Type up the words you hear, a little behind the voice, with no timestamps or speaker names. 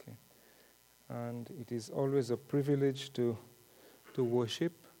and it is always a privilege to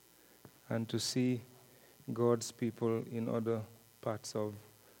worship and to see God's people in other parts of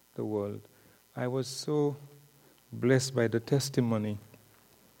the world. I was so blessed by the testimony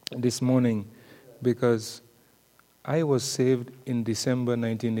this morning because I was saved in December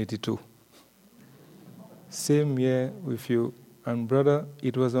 1982. Same year with you. And brother,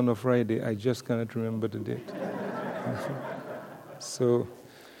 it was on a Friday. I just cannot remember the date. So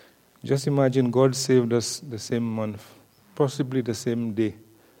just imagine God saved us the same month, possibly the same day,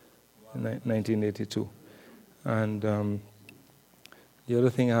 in 1982. And the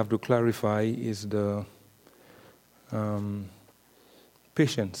other thing I have to clarify is the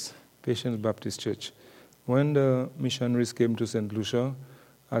Patience Baptist Church. When the missionaries came to St. Lucia,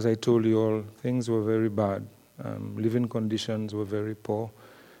 as I told you all, things were very bad. Living conditions were very poor.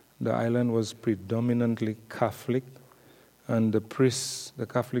 The island was predominantly Catholic, and the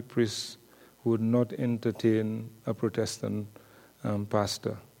Catholic priests would not entertain a Protestant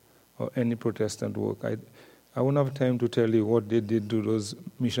pastor or any Protestant work. I won't have time to tell you what they did to those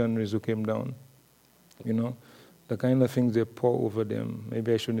missionaries who came down. You know, the kind of things they pour over them.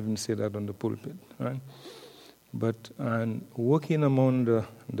 Maybe I shouldn't even say that on the pulpit, right? But and working among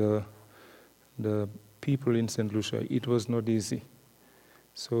the people in St. Lucia, it was not easy.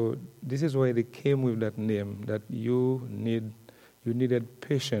 So this is why they came with that name, that you needed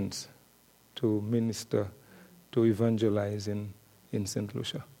patience to minister, to evangelize in St.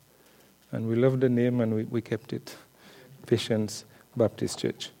 Lucia. And we loved the name and we kept it, Patience Baptist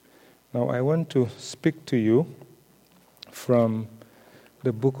Church. Now I want to speak to you from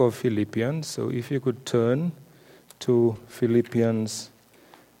the book of Philippians. So if you could turn to Philippians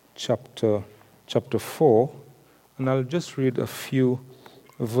chapter 4, and I'll just read a few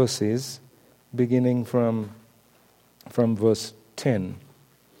verses beginning from verse 10.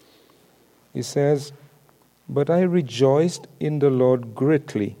 It says, "But I rejoiced in the Lord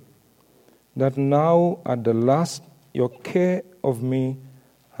greatly, that now at the last your care of me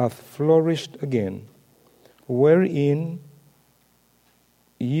hath flourished again, wherein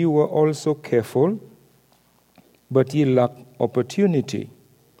ye were also careful, but ye lacked opportunity.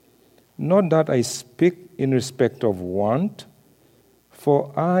 Not that I speak in respect of want,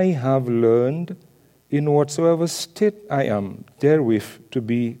 for I have learned in whatsoever state I am therewith to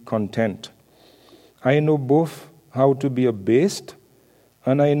be content. I know both how to be abased,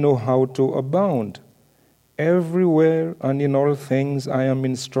 and I know how to abound. Everywhere and in all things I am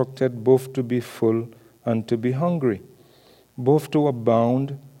instructed both to be full and to be hungry, both to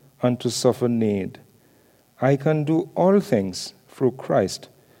abound and to suffer need. I can do all things through Christ,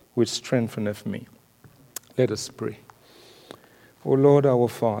 which strengtheneth me." Let us pray. O Lord our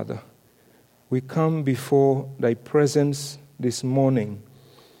Father, we come before thy presence this morning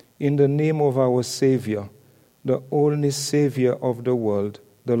in the name of our Savior, the only Savior of the world,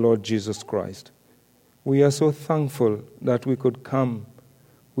 the Lord Jesus Christ. We are so thankful that we could come.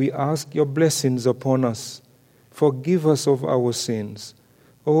 We ask your blessings upon us. Forgive us of our sins.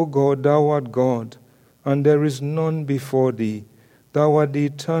 O God, thou art God, and there is none before thee. Thou art the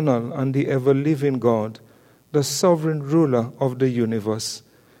eternal and the ever-living God, the sovereign ruler of the universe.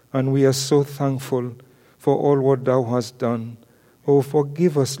 And we are so thankful for all what thou hast done. Oh,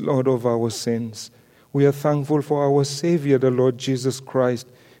 forgive us, Lord, of our sins. We are thankful for our Savior, the Lord Jesus Christ.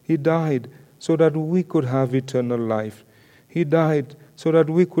 He died so that we could have eternal life. He died so that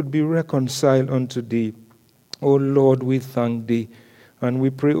we could be reconciled unto thee. Oh, Lord, we thank thee. And we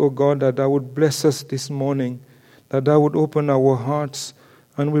pray, O God, that thou would bless us this morning, that thou would open our hearts,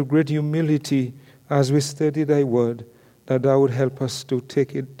 and with great humility, as we study thy word, that thou would help us to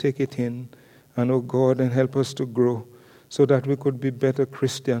take it in, and, O God, and help us to grow, so that we could be better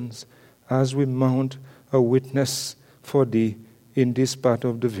Christians as we mount a witness for thee in this part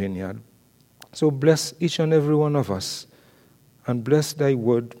of the vineyard. So bless each and every one of us, and bless thy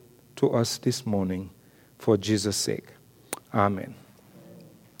word to us this morning, for Jesus' sake. Amen.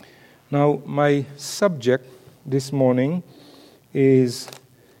 Now, my subject this morning is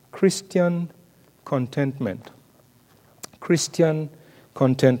Christian contentment. Christian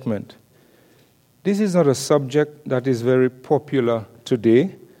contentment. This is not a subject that is very popular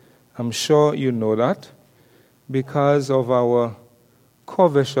today. I'm sure you know that, because of our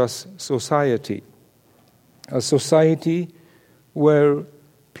covetous society. A society where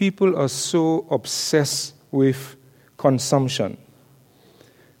people are so obsessed with consumption.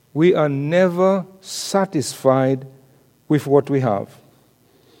 We are never satisfied with what we have.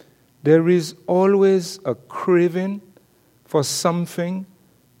 There is always a craving for something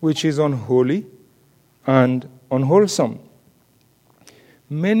which is unholy and unwholesome.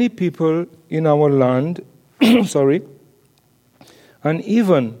 many people in our land, and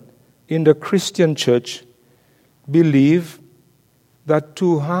even in the Christian church, believe that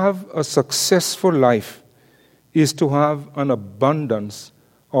to have a successful life is to have an abundance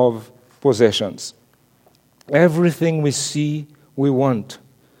of possessions. Everything we see, we want.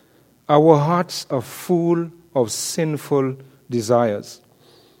 Our hearts are full of sinful desires.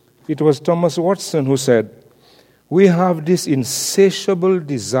 It was Thomas Watson who said, "We have this insatiable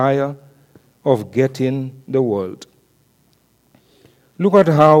desire of getting the world." Look at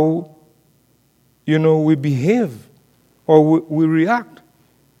how, we behave or we react.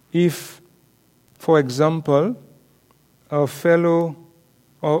 If, for example, a fellow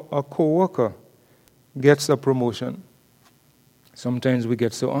or a co-worker gets a promotion, sometimes we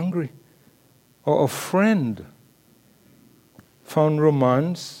get so angry. Or a friend found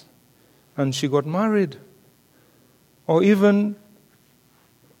romance and she got married. Or even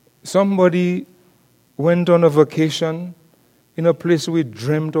somebody went on a vacation in a place we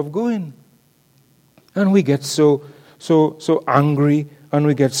dreamt of going. And we get so angry and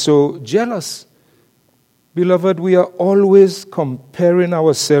we get so jealous. Beloved, we are always comparing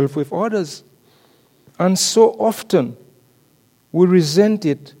ourselves with others. And so often we resent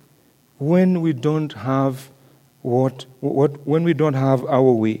it when we don't have when we don't have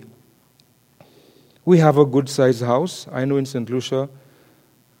our way. We have a good-sized house. I know in St. Lucia,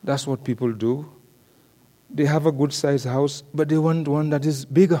 that's what people do. They have a good-sized house, but they want one that is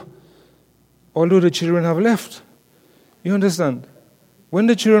bigger. Although the children have left. You understand? When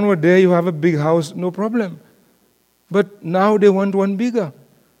the children were there, you have a big house, no problem. But now they want one bigger.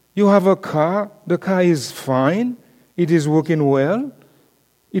 You have a car. The car is fine. It is working well.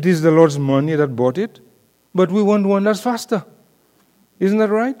 It is the Lord's money that bought it. But we want one that's faster. Isn't that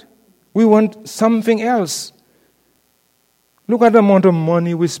right? We want something else. Look at the amount of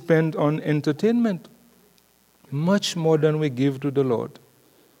money we spend on entertainment. Much more than we give to the Lord.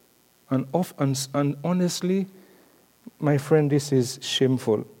 And honestly, my friend, this is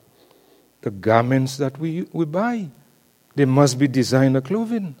shameful. The garments that we buy, they must be designer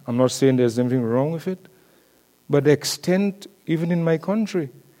clothing. I'm not saying there's anything wrong with it. But the extent, even in my country,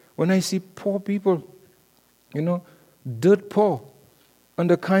 when I see poor people, dirt poor, and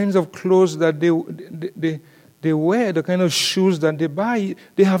the kinds of clothes that they wear, the kind of shoes that they buy,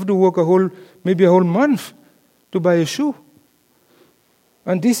 they have to work maybe a whole month to buy a shoe.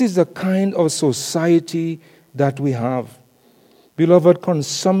 And this is the kind of society that we have. Beloved,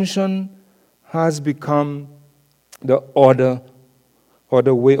 consumption has become the order or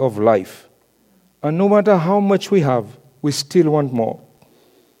the way of life. And no matter how much we have, we still want more.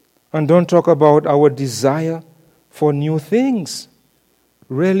 And don't talk about our desire for new things.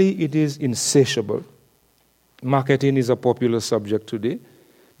 Really, it is insatiable. Marketing is a popular subject today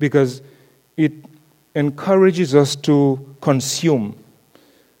because it encourages us to consume.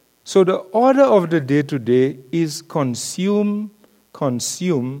 So the order of the day today is consume,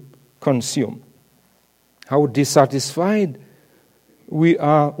 consume, consume. How dissatisfied we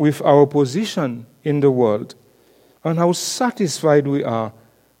are with our position in the world and how satisfied we are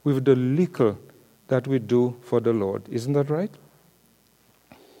with the little that we do for the Lord. Isn't that right?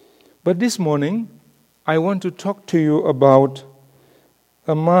 But this morning, I want to talk to you about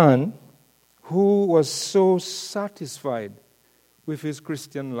a man who was so satisfied with his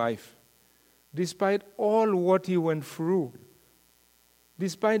Christian life, despite all what he went through,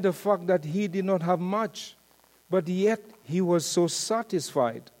 despite the fact that he did not have much, but yet he was so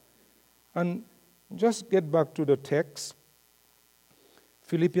satisfied. And just get back to the text,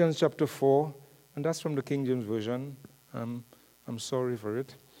 Philippians chapter 4, and that's from the King James Version. I'm sorry for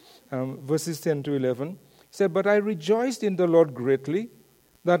it. Verses 10 to 11. He said, "But I rejoiced in the Lord greatly,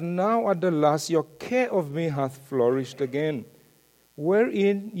 that now at the last your care of me hath flourished again,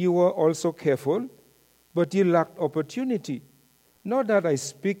 wherein you were also careful, but ye lacked opportunity. Not that I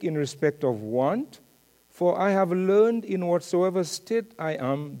speak in respect of want, for I have learned in whatsoever state I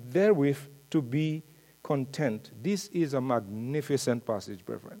am therewith to be content." This is a magnificent passage,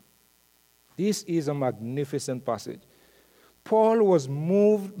 brethren. This is a magnificent passage. Paul was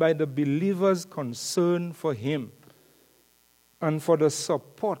moved by the believers' concern for him and for the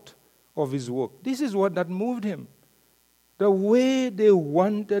support of his work. This is what that moved him. The way they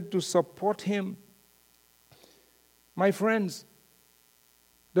wanted to support him. My friends,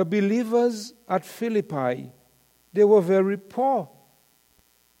 the believers at Philippi, they were very poor.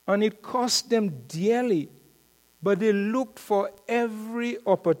 And it cost them dearly. But they looked for every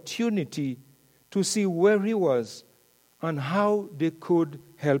opportunity to see where he was and how they could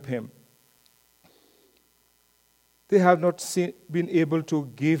help him. They have not been able to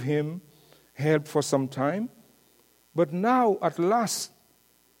give him help for some time. But now, at last,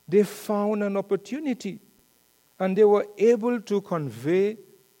 they found an opportunity, and they were able to convey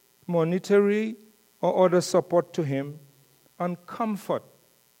monetary or other support to him and comfort,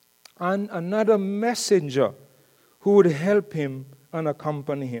 and another messenger who would help him and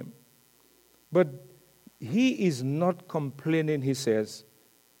accompany him. But he is not complaining, he says.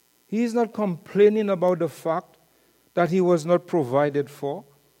 He is not complaining about the fact that he was not provided for.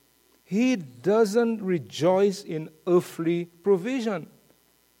 He doesn't rejoice in earthly provision.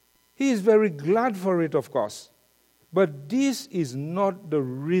 He is very glad for it, of course. But this is not the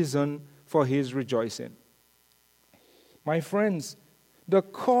reason for his rejoicing. My friends, the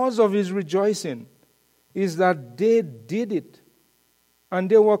cause of his rejoicing is that they did it, and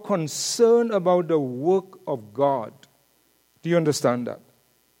they were concerned about the work of God. Do you understand that?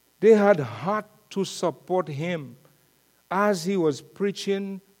 They had heart to support him as he was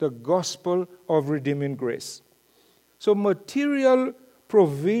preaching the gospel of redeeming grace. So material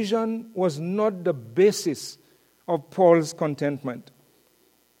provision was not the basis of Paul's contentment.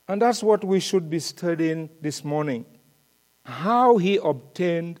 And that's what we should be studying this morning. How he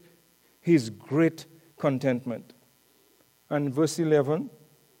obtained his great contentment. And verse 11,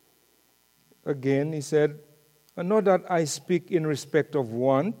 again he said, "Not that I speak in respect of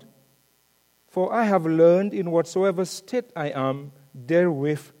want, for I have learned in whatsoever state I am,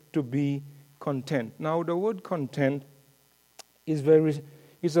 therewith to be content." Now the word content is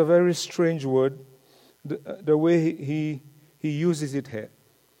a very strange word, the way he uses it here.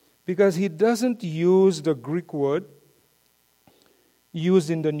 Because he doesn't use the Greek word used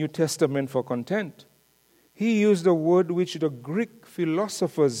in the New Testament for content. He used the word which the Greek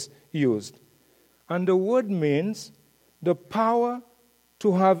philosophers used. And the word means the power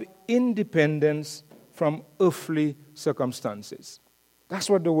to have independence from earthly circumstances. That's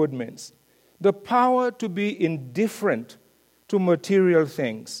what the word means. The power to be indifferent to material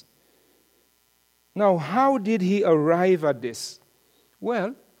things. Now, how did he arrive at this?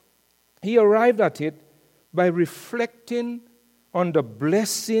 Well, he arrived at it by reflecting on the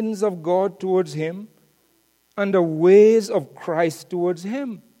blessings of God towards him and the ways of Christ towards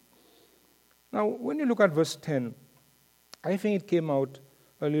him. Now, when you look at verse 10, I think it came out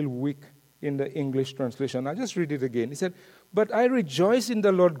a little weak in the English translation. I'll just read it again. He said, "But I rejoice in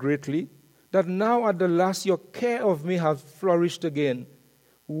the Lord greatly, that now at the last your care of me hath flourished again,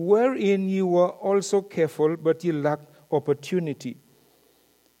 wherein you were also careful, but ye lacked opportunity."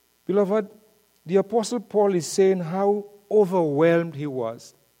 Beloved, the Apostle Paul is saying how overwhelmed he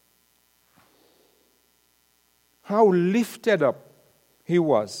was, how lifted up he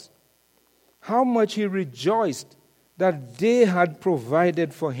was, how much he rejoiced that they had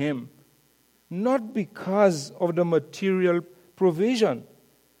provided for him, not because of the material provision,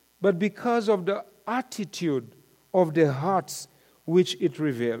 but because of the attitude of their hearts which it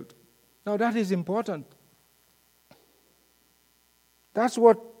revealed. Now that is important. That's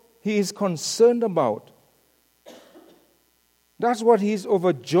what he is concerned about. That's what he is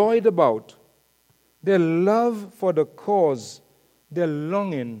overjoyed about. Their love for the cause, their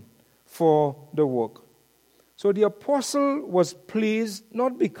longing for the work. So the apostle was pleased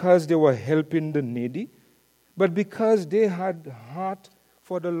not because they were helping the needy, but because they had heart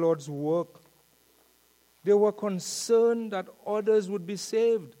for the Lord's work. They were concerned that others would be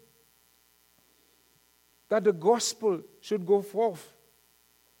saved, that the gospel should go forth,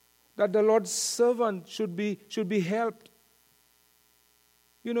 that the Lord's servant should be helped.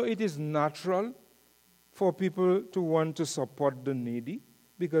 You know, it is natural for people to want to support the needy,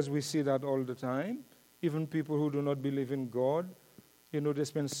 because we see that all the time. Even people who do not believe in God, they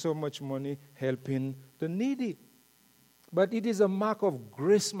spend so much money helping the needy. But it is a mark of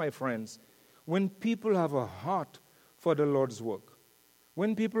grace, my friends, when people have a heart for the Lord's work,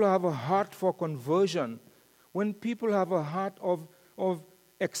 when people have a heart for conversion, when people have a heart of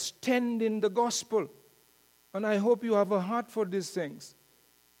extending the gospel. And I hope you have a heart for these things,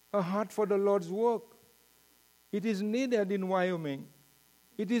 a heart for the Lord's work. It is needed in Wyoming.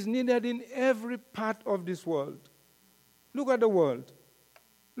 It is needed in every part of this world. Look at the world.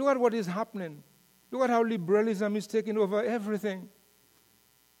 Look at what is happening. Look at how liberalism is taking over everything.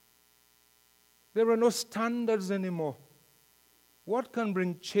 There are no standards anymore. What can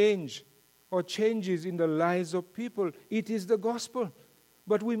bring change or changes in the lives of people? It is the gospel.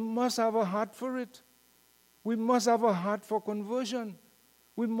 But we must have a heart for it. We must have a heart for conversion.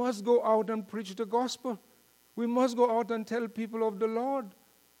 We must go out and preach the gospel. We must go out and tell people of the Lord.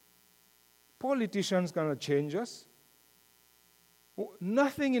 Politicians cannot change us.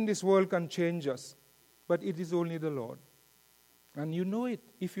 Nothing in this world can change us. but it is only the Lord. And you know it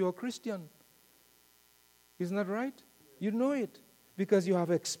if you're a Christian. Isn't that right? You know it because you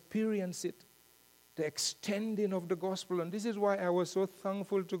have experienced it, the extending of the gospel. And this is why I was so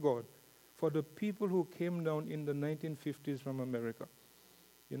thankful to God for the people who came down in the 1950s from America.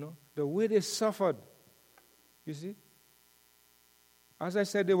 You know, the way they suffered. You see? As I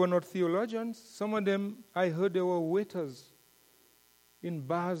said, they were not theologians. Some of them, I heard they were waiters in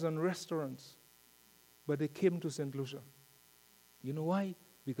bars and restaurants. But they came to St. Lucia. You know why?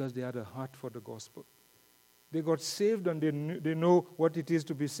 Because they had a heart for the gospel. They got saved and they know what it is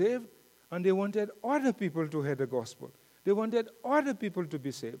to be saved. And they wanted other people to hear the gospel. They wanted other people to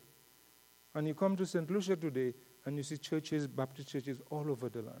be saved. And you come to St. Lucia today and you see churches, Baptist churches all over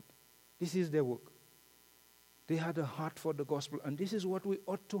the land. This is their work. They had a heart for the gospel. And this is what we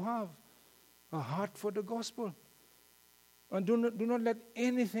ought to have. A heart for the gospel. And do not let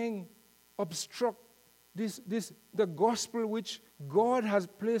anything obstruct the gospel which God has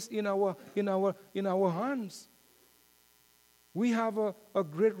placed in our hands. We have a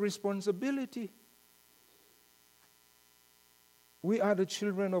great responsibility. We are the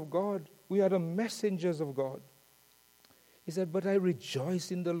children of God. We are the messengers of God. He said, but I rejoice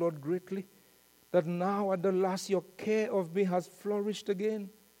in the Lord greatly, that now at the last your care of me has flourished again,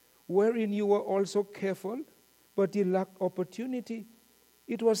 wherein you were also careful, but ye lacked opportunity.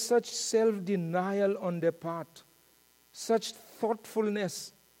 It was such self-denial on their part, such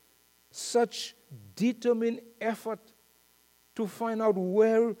thoughtfulness, such determined effort to find out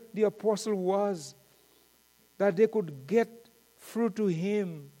where the apostle was, that they could get through to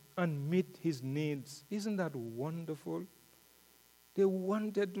him and meet his needs. Isn't that wonderful? They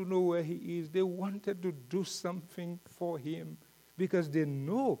wanted to know where he is. They wanted to do something for him because they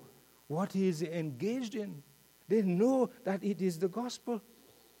know what he is engaged in. They know that it is the gospel.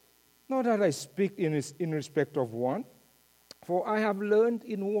 Not that I speak in respect of one, for I have learned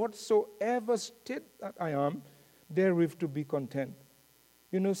in whatsoever state that I am, therewith to be content.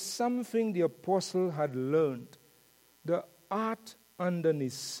 You know, something the apostle had learned, the art and the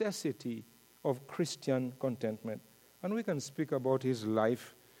necessity of Christian contentment. And we can speak about his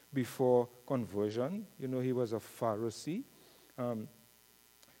life before conversion. You know, he was a Pharisee.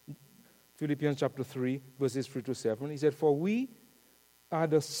 Philippians chapter 3, verses 3 to 7. He said, for we are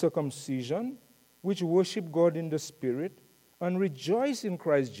the circumcision which worship God in the Spirit and rejoice in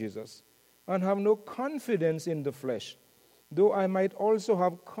Christ Jesus and have no confidence in the flesh, though I might also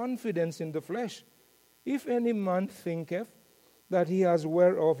have confidence in the flesh. If any man thinketh that he has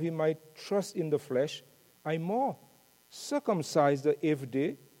whereof he might trust in the flesh, I more, circumcised the 8th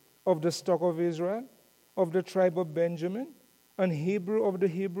day, of the stock of Israel, of the tribe of Benjamin, and Hebrew of the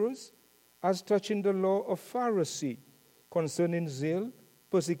Hebrews, as touching the law of Pharisee, concerning zeal,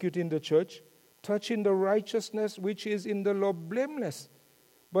 persecuting the church, touching the righteousness which is in the law blameless.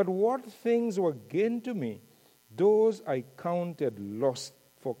 But what things were gain to me, those I counted loss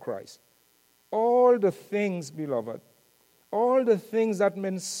for Christ. All the things, beloved, all the things that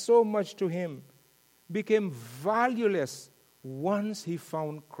meant so much to him became valueless once he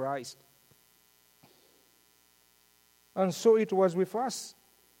found Christ. And so it was with us.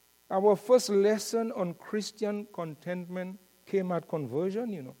 Our first lesson on Christian contentment came at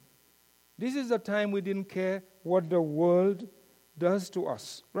conversion, you know. This is the time we didn't care what the world does to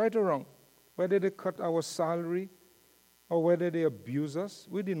us, right or wrong. Whether they cut our salary or whether they abuse us,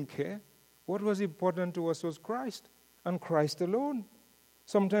 we didn't care. What was important to us was Christ and Christ alone.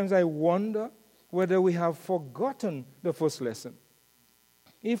 Sometimes I wonder whether we have forgotten the first lesson.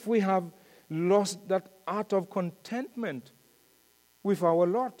 If we have lost that art of contentment with our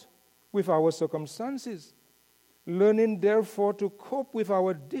lot, with our circumstances, learning therefore to cope with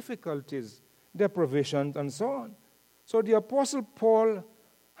our difficulties, deprivations, and so on. So the Apostle Paul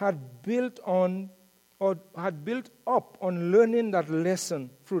had built up on learning that lesson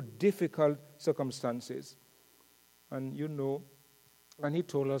through difficult circumstances. And you know, and he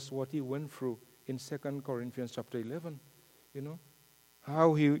told us what he went through in 2 Corinthians chapter 11, you know,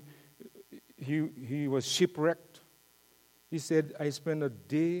 how he was shipwrecked. He said, I spent a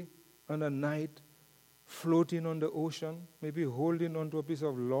day and a night floating on the ocean, maybe holding onto a piece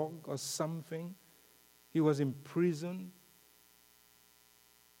of log or something. He was in prison.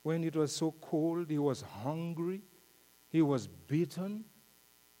 When it was so cold, he was hungry. He was beaten.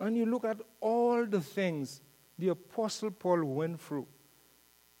 And you look at all the things the Apostle Paul went through.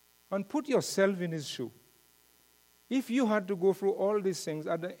 And put yourself in his shoe. If you had to go through all these things,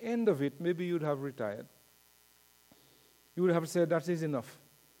 at the end of it, maybe you'd have retired. You would have said, that is enough.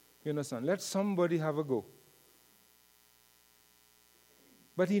 You understand? Let somebody have a go.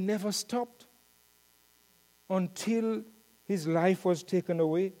 But he never stopped. until his life was taken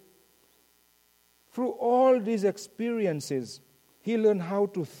away. Through all these experiences, he learned how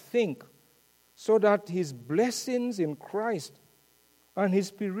to think so that his blessings in Christ and his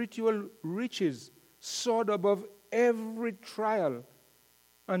spiritual riches soared above every trial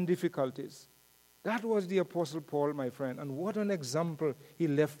and difficulties. That was the Apostle Paul, my friend, and what an example he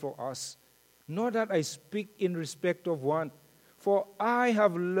left for us. Not that I speak in respect of one, for I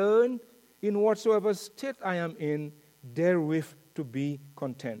have learned in whatsoever state I am in, therewith to be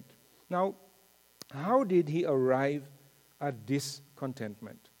content. Now, how did he arrive at this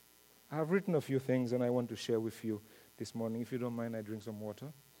contentment? I have written a few things and I want to share with you this morning. If you don't mind, I drink some water.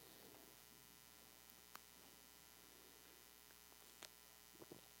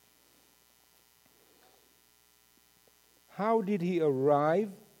 How did he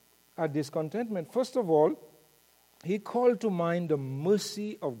arrive at this contentment? First of all, he called to mind the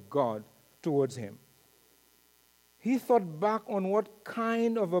mercy of God towards him. He thought back on what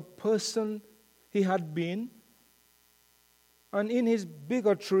kind of a person he had been, and in his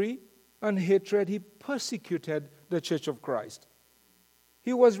bigotry and hatred, he persecuted the Church of Christ.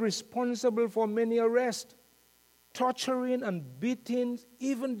 He was responsible for many arrests, torturing and beatings,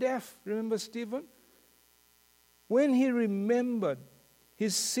 even death. Remember Stephen? When he remembered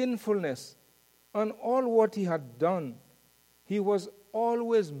his sinfulness and all what he had done, he was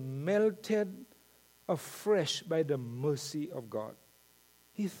always melted afresh by the mercy of God.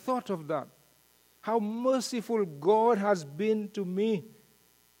 He thought of that. How merciful God has been to me.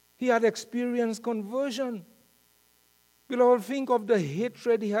 He had experienced conversion. Beloved, think of the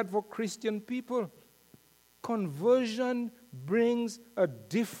hatred he had for Christian people. Conversion brings a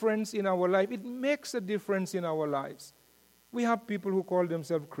difference in our life. It makes a difference in our lives. We have people who call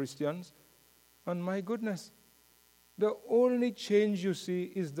themselves Christians, and my goodness, the only change you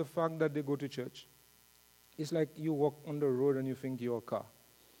see is the fact that they go to church. It's like you walk on the road and you think you're a car.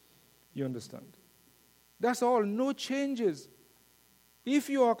 You understand? That's all. No changes. If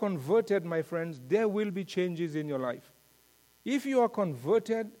you are converted, my friends, there will be changes in your life. If you are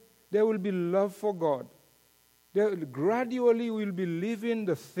converted, there will be love for God. Gradually you will be living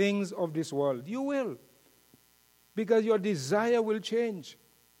the things of this world. You will. Because your desire will change.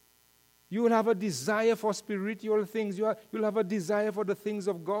 You will have a desire for spiritual things. You'll have a desire for the things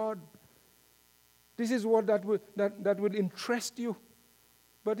of God. This is what that will interest you.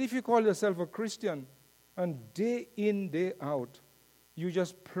 But if you call yourself a Christian, and day in, day out, you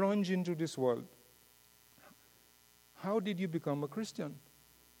just plunge into this world, how did you become a Christian?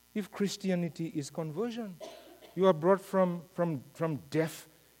 If Christianity is conversion, you are brought from death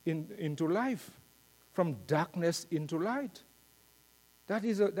into life, from darkness into light. That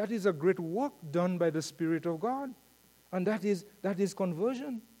is a great work done by the Spirit of God, and that is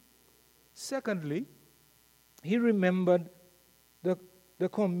conversion. Secondly, he remembered the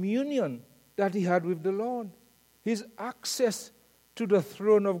communion that he had with the Lord, his access to the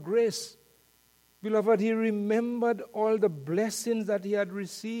throne of grace. Beloved, he remembered all the blessings that he had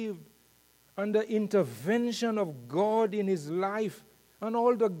received and the intervention of God in his life and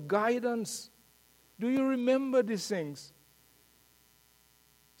all the guidance. Do you remember these things?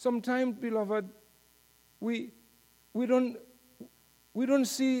 Sometimes, beloved, we don't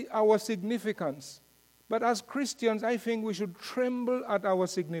see our significance. But as Christians, I think we should tremble at our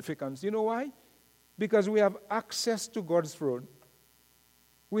significance. You know why? Because we have access to God's throne.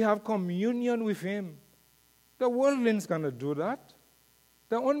 We have communion with Him. The worldlings cannot do that.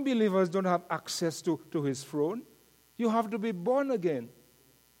 The unbelievers don't have access to His throne. You have to be born again.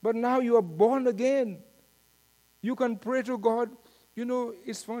 But now you are born again. You can pray to God. You know,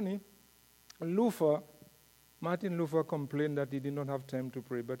 it's funny. Martin Luther complained that he did not have time to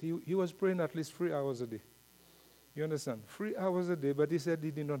pray, but he was praying at least 3 hours a day. You understand? 3 hours a day, but he said he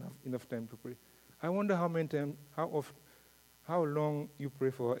did not have enough time to pray. I wonder how long you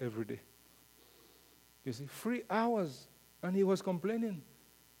pray for every day. You see, 3 hours, and he was complaining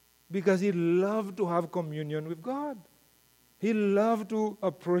because he loved to have communion with God. He loved to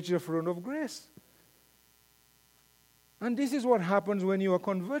approach the throne of grace. And this is what happens when you are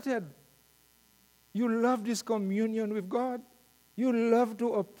converted. You love this communion with God. You love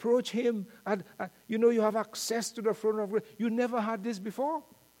to approach Him. And, you have access to the throne of grace. You never had this before,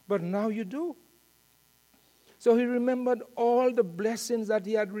 but now you do. So he remembered all the blessings that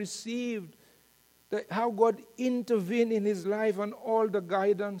he had received, how God intervened in his life and all the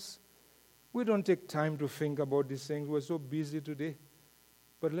guidance. We don't take time to think about these things. We're so busy today.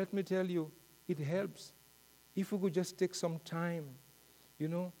 But let me tell you, it helps. If we could just take some time,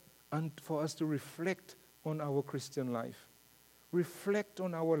 and for us to reflect on our Christian life, reflect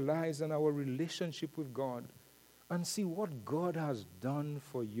on our lives and our relationship with God, and see what God has done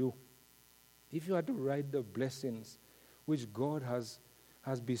for you. If you had to write the blessings which God has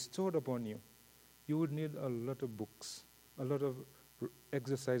bestowed upon you, you would need a lot of books, a lot of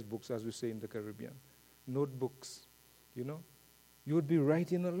exercise books, as we say in the Caribbean, notebooks, You would be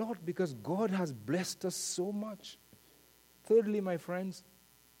writing a lot because God has blessed us so much. Thirdly, my friends,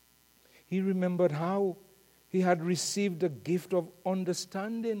 he remembered how he had received the gift of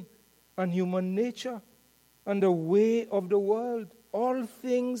understanding and human nature and the way of the world. All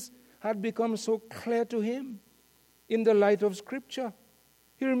things had become so clear to him in the light of Scripture.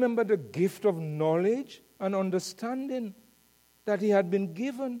 He remembered the gift of knowledge and understanding that he had been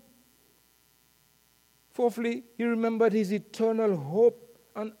given. Fourthly, he remembered his eternal hope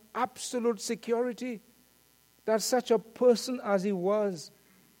and absolute security that such a person as he was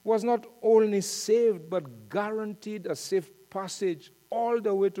not only saved but guaranteed a safe passage all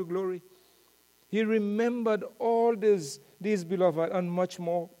the way to glory. He remembered all these beloved, and much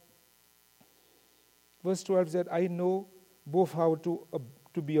more. Verse 12 said, I know both how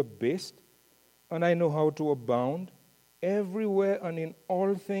to be abased, and I know how to abound. Everywhere and in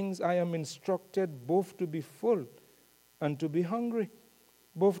all things I am instructed both to be full and to be hungry,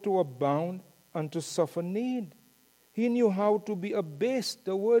 both to abound and to suffer need. He knew how to be abased.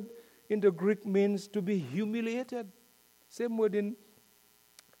 The word in the Greek means to be humiliated. Same word in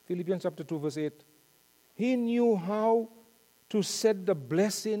Philippians chapter 2 verse 8. He knew how to set the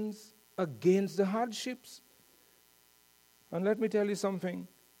blessings against the hardships. And let me tell you something.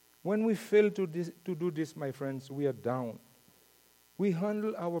 When we fail to do this, my friends, we are down. We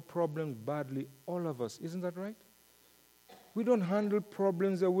handle our problems badly, all of us. Isn't that right? We don't handle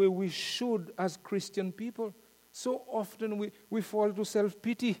problems the way we should as Christian people. So often we fall to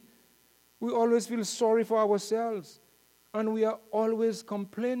self-pity. We always feel sorry for ourselves. And we are always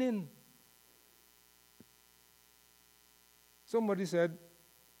complaining. Somebody said,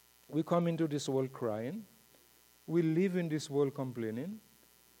 we come into this world crying. We live in this world complaining.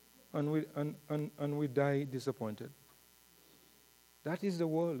 And we die disappointed. That is the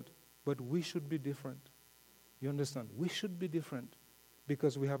world. But we should be different. You understand? We should be different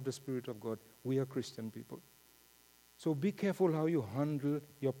because we have the Spirit of God. We are Christian people. So be careful how you handle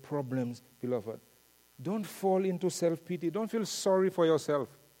your problems, beloved. Don't fall into self-pity. Don't feel sorry for yourself.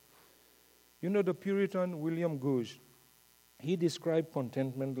 You know the Puritan William Gouge, he described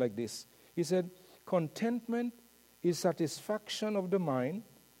contentment like this. He said, contentment is satisfaction of the mind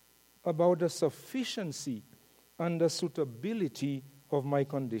about the sufficiency and the suitability of my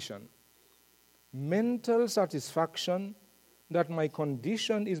condition. Mental satisfaction that my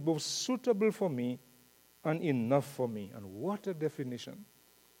condition is both suitable for me and enough for me. And what a definition.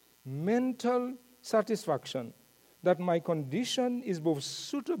 Mental satisfaction that my condition is both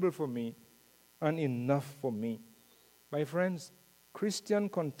suitable for me and enough for me. My friends, Christian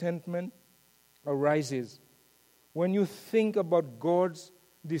contentment arises when you think about God's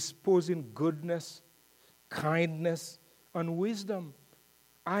disposing goodness, kindness, and wisdom.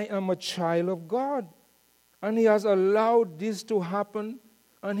 I am a child of God, and He has allowed this to happen,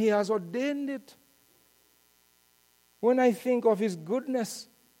 and He has ordained it. When I think of His goodness,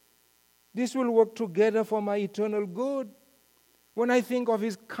 this will work together for my eternal good. When I think of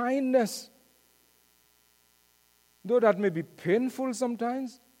His kindness, though that may be painful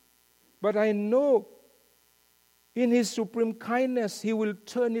sometimes, but I know in His supreme kindness, He will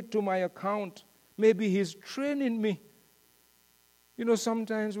turn it to my account. Maybe He's training me. You know,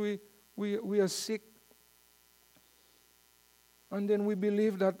 sometimes we are sick, and then we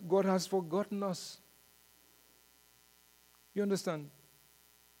believe that God has forgotten us. You understand?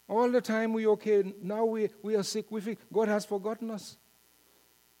 All the time we're okay, now we are sick, we think God has forgotten us.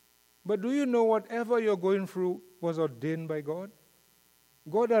 But do you know whatever you're going through was ordained by God?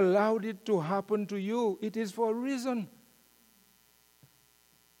 God allowed it to happen to you. It is for a reason.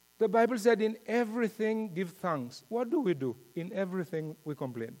 The Bible said, in everything give thanks. What do? In everything we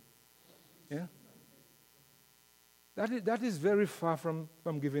complain. Yeah? That is very far from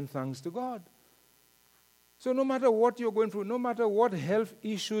giving thanks to God. So no matter what you're going through, no matter what health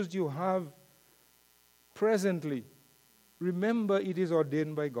issues you have presently, remember it is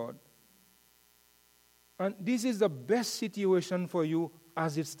ordained by God. And this is the best situation for you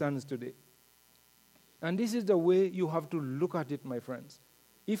as it stands today. And this is the way you have to look at it, my friends.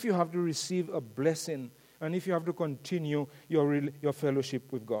 If you have to receive a blessing, and if you have to continue your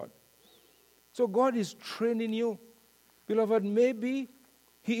fellowship with God. So God is training you. Beloved, maybe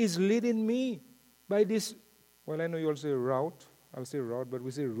He is leading me by this, well, I know you all say route. I'll say route, but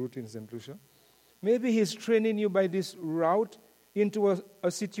we say route in St. Lucia. Maybe He's training you by this route into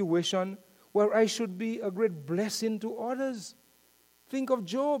a situation where I should be a great blessing to others. Think of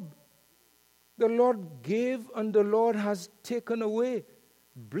Job. The Lord gave and the Lord has taken away.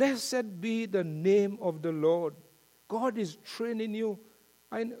 Blessed be the name of the Lord. God is training you.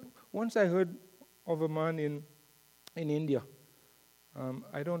 Once I heard of a man in India.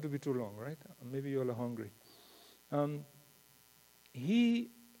 I don't want to be too long, right? Maybe you all are hungry.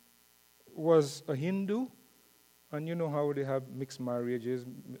 He was a Hindu, and you know how they have mixed marriages.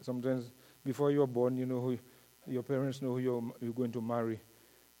 Sometimes before you're born, you know who your parents know who you're going to marry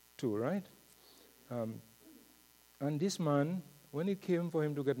to, right? And this man, when it came for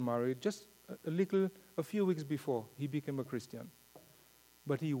him to get married, just a few weeks before, he became a Christian.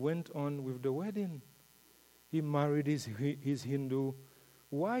 But he went on with the wedding. He married his Hindu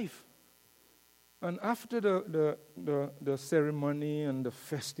wife. And after the ceremony and the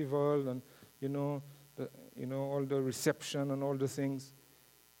festival and all the reception and all the things,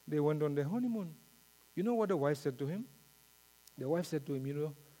 they went on their honeymoon. You know what the wife said to him? The wife said to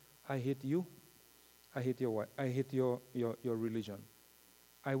him, I hate you. I hate your wife. I hate your religion.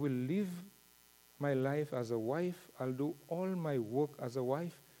 I will live my life as a wife. I'll do all my work as a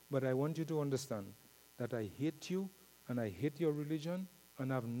wife. But I want you to understand that I hate you and I hate your religion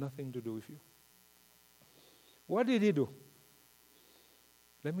and I have nothing to do with you. What did he do?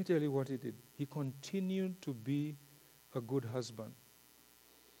 Let me tell you what he did. He continued to be a good husband.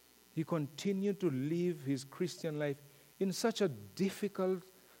 He continued to live his Christian life in such a difficult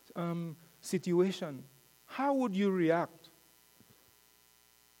situation. How would you react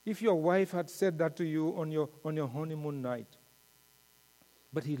if your wife had said that to you on your honeymoon night?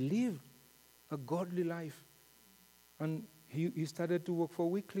 But he lived a godly life. And he started to work for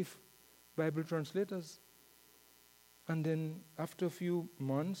Wycliffe Bible translators. And then after a few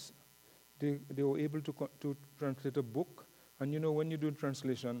months, they were able to translate a book. And when you do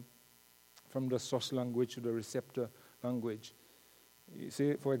translation from the source language to the receptor language,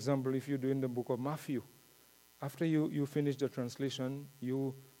 say, for example, if you're doing the book of Matthew, after you finish the translation,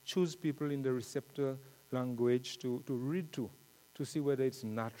 you choose people in the receptor language to read to see whether it's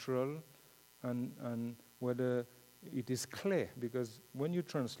natural and whether it is clear. Because when you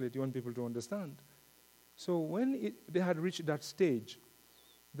translate, you want people to understand. So when they had reached that stage,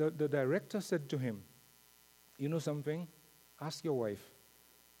 the director said to him, you know something? Ask your wife.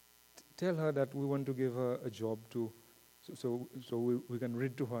 Tell her that we want to give her a job so we can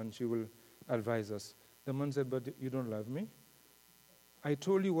read to her and she will advise us. The man said, but you don't love me? I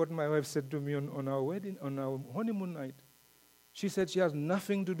told you what my wife said to me on our honeymoon night. She said she has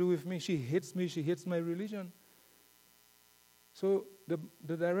nothing to do with me. She hates me. She hates my religion. So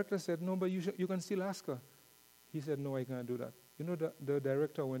the director said, no, but you can still ask her. He said, no, I can't do that. The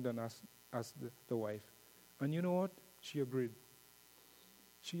director went and asked the wife. And you know what? She agreed.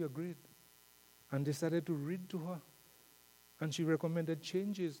 She agreed. And they started to read to her. And she recommended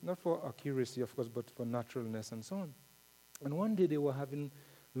changes, not for accuracy, of course, but for naturalness and so on. And one day they were having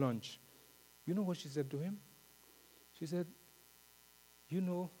lunch. You know what she said to him? She said,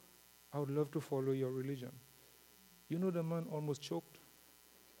 I would love to follow your religion. The man almost choked.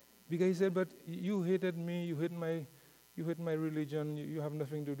 Because he said, but you hated me, you hate my religion, you have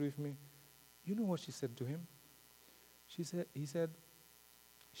nothing to do with me. You know what she said to him? She said,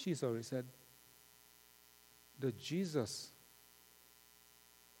 the Jesus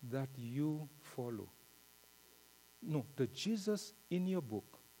that you follow, no, the Jesus in your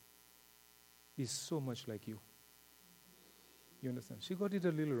book is so much like you. You understand? She got it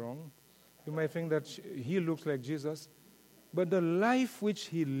a little wrong. You might think that he looks like Jesus. But the life which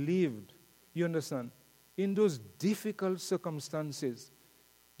he lived, you understand, in those difficult circumstances,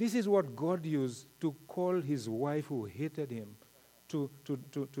 this is what God used to call his wife who hated him to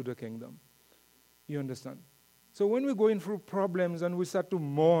the kingdom. You understand? So when we're going through problems and we start to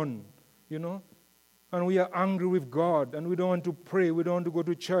mourn, and we are angry with God, and we don't want to pray, we don't want to go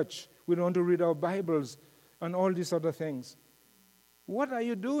to church, we don't want to read our Bibles, and all these other things, what are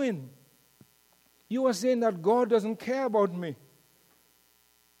you doing? You are saying that God doesn't care about me.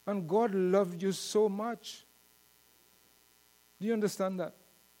 And God loved you so much. Do you understand that?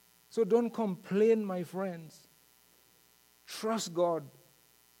 So don't complain, my friends. Trust God.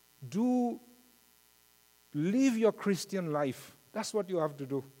 Live your Christian life. That's what you have to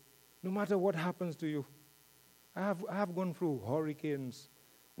do. No matter what happens to you. I have gone through hurricanes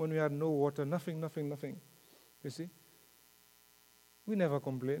when we had no water, nothing. You see? We never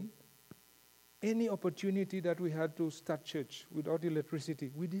complained. Any opportunity that we had to start church without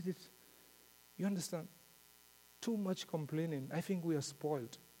electricity, we did it. You understand? Too much complaining. I think we are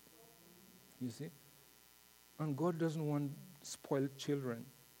spoiled. You see? And God doesn't want spoiled children.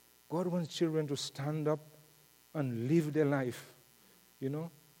 God wants children to stand up and live their life,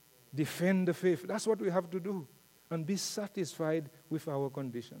 defend the faith. That's what we have to do, and be satisfied with our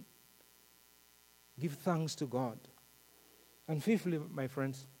condition. Give thanks to God. And fifthly, my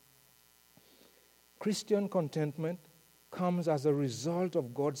friends, Christian contentment comes as a result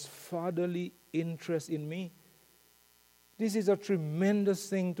of God's fatherly interest in me. This is a tremendous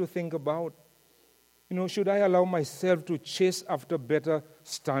thing to think about. Should I allow myself to chase after better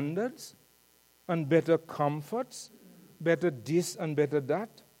standards and better comforts, better this and better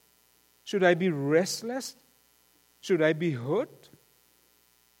that? Should I be restless? Should I be hurt?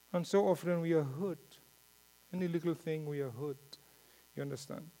 And so often we are hurt. Any little thing we are hurt. You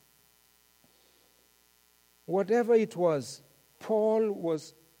understand? Whatever it was,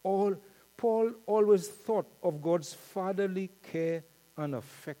 Paul always thought of God's fatherly care and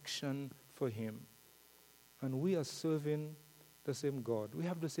affection for him. And we are serving the same God. We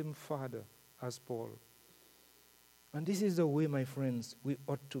have the same Father as Paul. And this is the way, my friends, we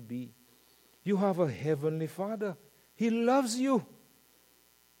ought to be. You have a heavenly Father. He loves you.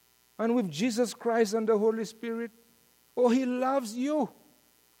 And with Jesus Christ and the Holy Spirit, He loves you.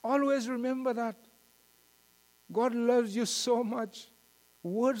 Always remember that. God loves you so much.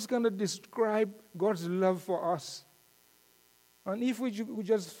 Words cannot describe God's love for us. And if we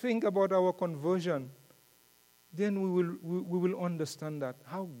just think about our conversion, then we will understand that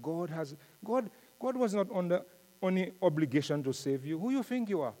how God was not under any obligation to save you. Who you think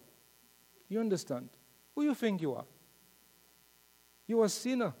you are? You understand? Who you think you are? You are a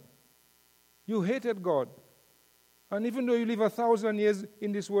sinner. You hated God. And even though you live 1,000 years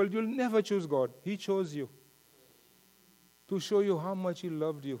in this world, you'll never choose God. He chose you to show you how much He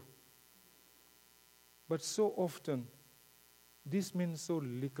loved you. But so often, this means so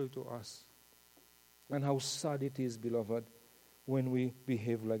little to us. And how sad it is, beloved, when we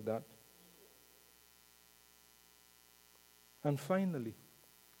behave like that. And finally,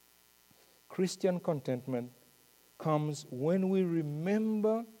 Christian contentment comes when we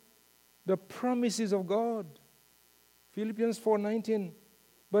remember the promises of God. Philippians 4:19,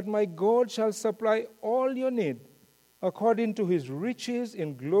 but my God shall supply all your need according to His riches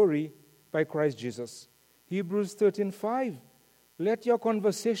in glory by Christ Jesus. Hebrews 13:5, let your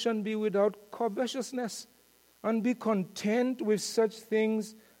conversation be without covetousness, and be content with such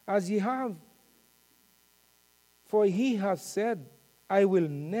things as ye have. For He hath said, I will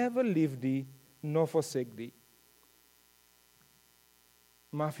never leave thee nor forsake thee.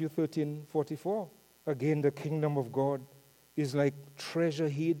 Matthew 13:44, again, the kingdom of God is like treasure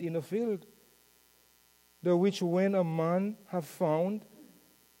hid in a field, the which when a man hath found,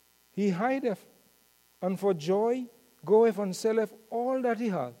 he hideth, and for joy goeth and selleth all that he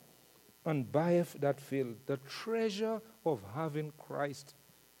hath, and buyeth that field. The treasure of having Christ.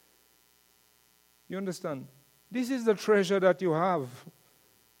 You understand? This is the treasure that you have,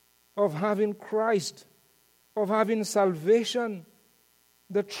 of having Christ, of having salvation,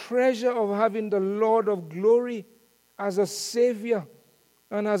 the treasure of having the Lord of glory as a Savior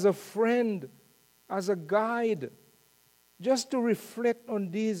and as a friend, as a guide. Just to reflect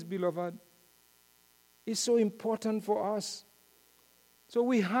on these, beloved, is so important for us. So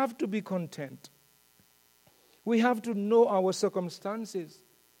we have to be content. We have to know our circumstances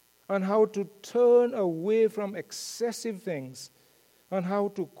and how to turn away from excessive things and how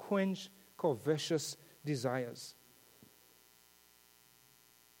to quench covetous desires.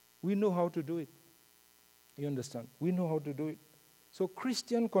 We know how to do it. You understand? We know how to do it. So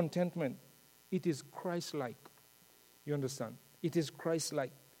Christian contentment, it is Christ-like. You understand? It is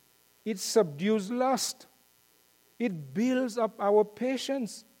Christ-like. It subdues lust. It builds up our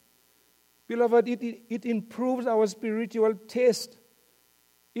patience. Beloved, it improves our spiritual taste.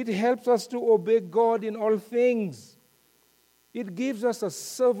 It helps us to obey God in all things. It gives us a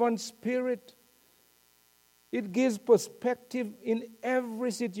servant spirit. It gives perspective in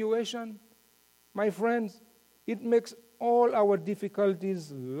every situation. My friends, it makes all our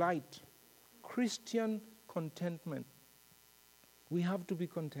difficulties light. Christian contentment. We have to be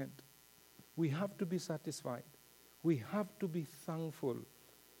content. We have to be satisfied. We have to be thankful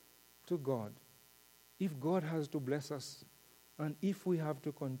to God. If God has to bless us, and if we have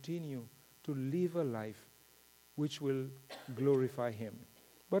to continue to live a life which will glorify Him.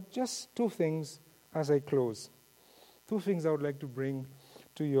 But just two things as I close. Two things I would like to bring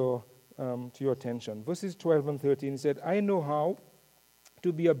to your attention. Verses 12 and 13 said, I know how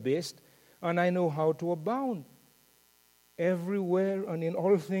to be abased, and I know how to abound. Everywhere and in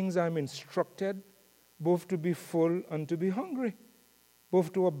all things I am instructed, both to be full and to be hungry,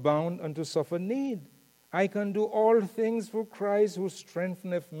 both to abound and to suffer need. I can do all things through Christ who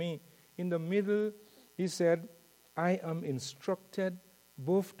strengtheneth me. In the middle, he said, I am instructed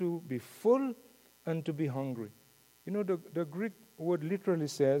both to be full and to be hungry. You know, the Greek word literally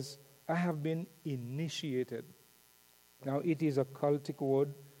says, I have been initiated. Now, it is a cultic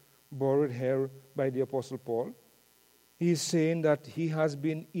word borrowed here by the Apostle Paul. He is saying that he has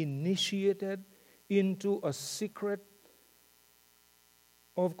been initiated into a secret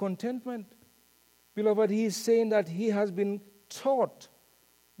of contentment. Beloved, he is saying that he has been taught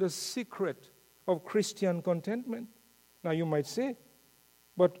the secret of Christian contentment. Now you might say,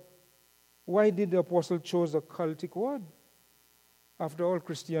 but why did the apostle choose a cultic word? After all,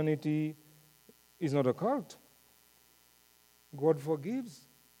 Christianity is not a cult. God forgives.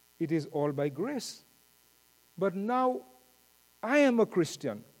 It is all by grace. But now I am a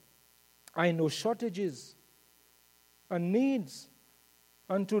Christian. I know shortages and needs.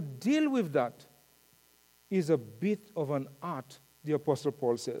 And to deal with that is a bit of an art, the Apostle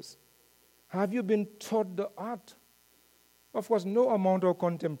Paul says. Have you been taught the art? Of course, no amount of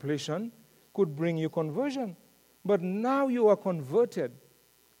contemplation could bring you conversion. But now you are converted.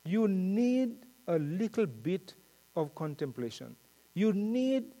 You need a little bit of contemplation. You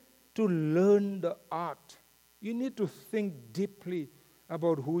need to learn the art. You need to think deeply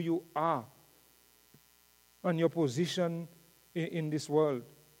about who you are and your position in this world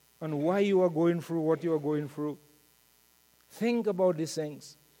and why you are going through what you are going through. Think about these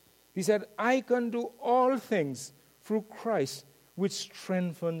things. He said, I can do all things through Christ, which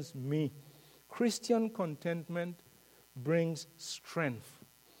strengthens me. Christian contentment brings strength.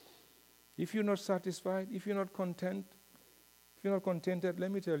 If you're not satisfied, if you're not content, if you're not contented,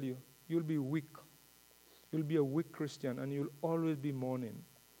 let me tell you, you'll be weak. You'll be a weak Christian, and you'll always be mourning.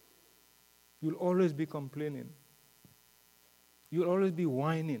 You'll always be complaining. You'll always be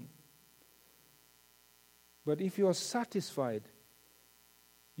whining. But if you are satisfied,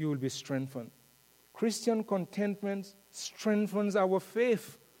 you will be strengthened. Christian contentment strengthens our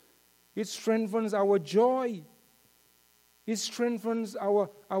faith. It strengthens our joy. It strengthens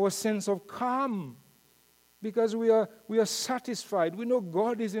our sense of calm. Because we are satisfied. We know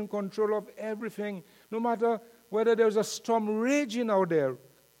God is in control of everything. No matter whether there's a storm raging out there,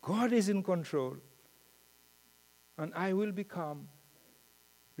 God is in control. And I will be calm.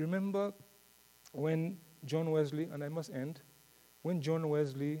 Remember when John Wesley, and I must end, when John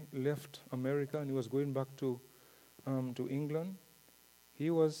Wesley left America and he was going back to England, he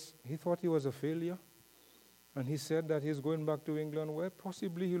thought he was a failure. And he said that he's going back to England where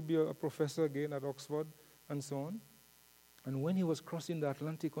possibly he'll be a professor again at Oxford and so on. And when he was crossing the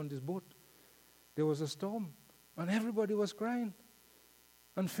Atlantic on this boat, there was a storm and everybody was crying.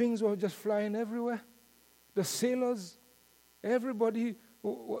 And things were just flying everywhere. The sailors, everybody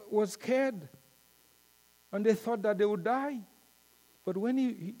was scared. And they thought that they would die. But when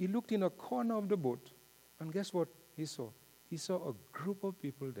he looked in a corner of the boat, and guess what he saw? He saw a group of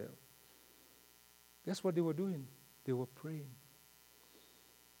people there. Guess what they were doing? They were praying.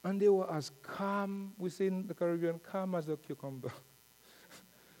 And they were as calm, we say in the Caribbean, calm as a cucumber.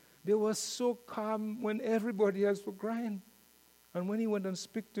 They were so calm when everybody else was crying. And when he went and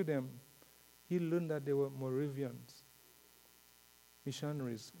spoke to them, he learned that they were Moravians,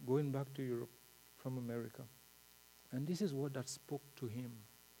 missionaries going back to Europe from America. And this is what that spoke to him.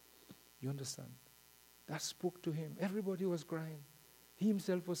 You understand? That spoke to him. Everybody was crying. He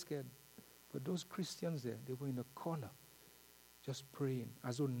himself was scared. But those Christians there, they were in a corner, just praying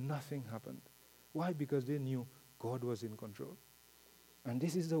as though nothing happened. Why? Because they knew God was in control. And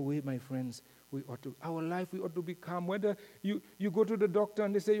this is the way, my friends, our life, we ought to be calm. Whether you go to the doctor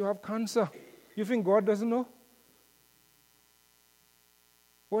and they say you have cancer, you think God doesn't know?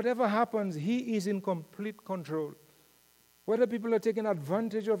 Whatever happens, He is in complete control. Whether people are taking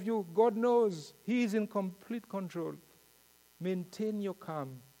advantage of you, God knows. He is in complete control. Maintain your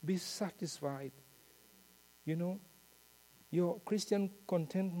calm. Be satisfied. You know, your Christian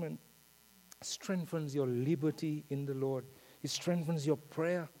contentment strengthens your liberty in the Lord. It strengthens your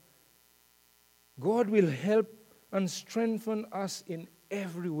prayer. God will help and strengthen us in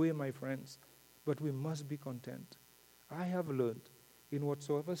every way, my friends. But we must be content. I have learned, in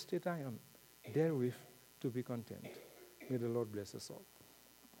whatsoever state I am, therewith to be content. May the Lord bless us all.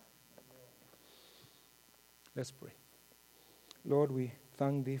 Let's pray. Lord, we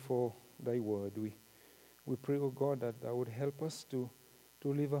thank Thee for Thy word. We pray, O God, that Thou would help us to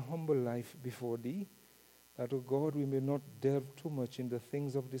live a humble life before Thee, that, O God, we may not delve too much in the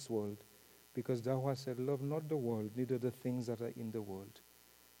things of this world, because Thou hast said, love not the world, neither the things that are in the world.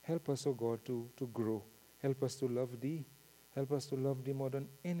 Help us, O God, to grow. Help us to love Thee. Help us to love Thee more than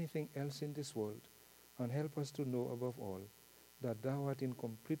anything else in this world. And help us to know above all that thou art in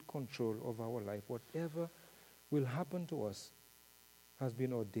complete control of our life. Whatever will happen to us has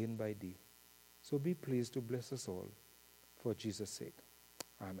been ordained by thee. So be pleased to bless us all for Jesus' sake.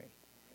 Amen.